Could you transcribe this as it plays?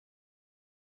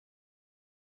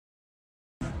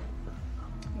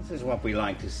This is what we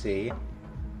like to see.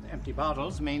 Empty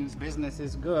bottles means business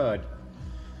is good.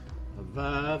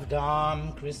 Veuve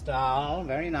d'Homme Cristal,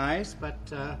 very nice, but,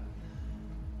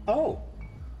 oh,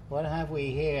 what have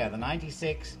we here? The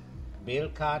 96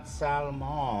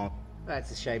 billecart-salmon.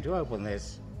 That's a shame to open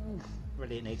this.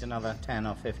 Really needs another 10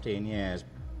 or 15 years.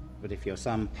 But if you're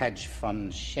some hedge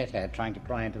fund shithead trying to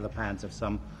pry into the pants of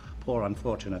some poor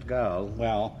unfortunate girl,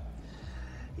 well,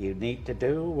 you need to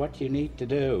do what you need to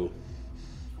do.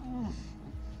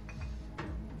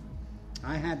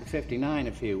 I had the 59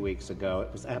 a few weeks ago.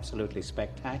 It was absolutely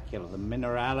spectacular. The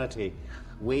minerality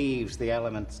weaves the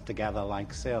elements together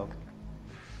like silk.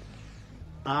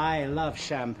 I love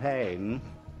champagne.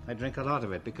 I drink a lot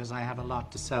of it because I have a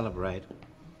lot to celebrate.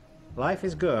 Life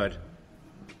is good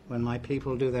when my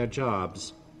people do their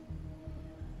jobs.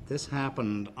 This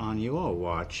happened on your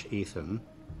watch, Ethan.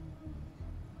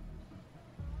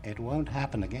 It won't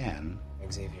happen again.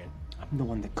 Xavier, I'm the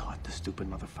one that caught the stupid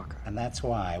motherfucker. And that's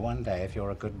why, one day, if you're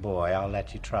a good boy, I'll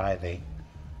let you try the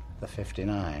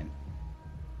 59.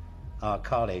 Our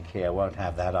colleague here won't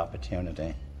have that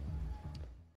opportunity.